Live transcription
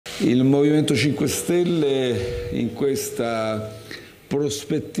Il Movimento 5 Stelle in questa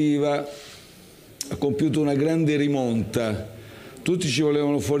prospettiva ha compiuto una grande rimonta. Tutti ci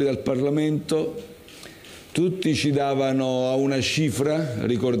volevano fuori dal Parlamento, tutti ci davano a una cifra,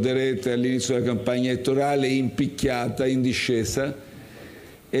 ricorderete all'inizio della campagna elettorale, impicchiata, in discesa,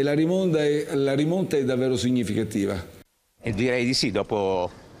 e la rimonta è davvero significativa. E direi di sì, dopo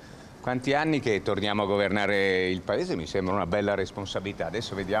quanti anni che torniamo a governare il Paese mi sembra una bella responsabilità.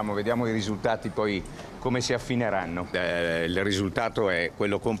 Adesso vediamo i risultati poi come si affineranno. Il risultato è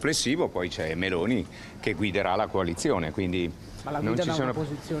quello complessivo, poi c'è Meloni che guiderà la coalizione, quindi ma la non guida ci da sono... una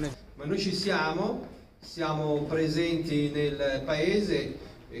posizione... Ma noi ci siamo presenti nel Paese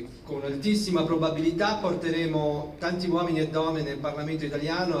e con altissima probabilità porteremo tanti uomini e donne nel Parlamento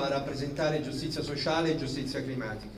italiano a rappresentare giustizia sociale e giustizia climatica.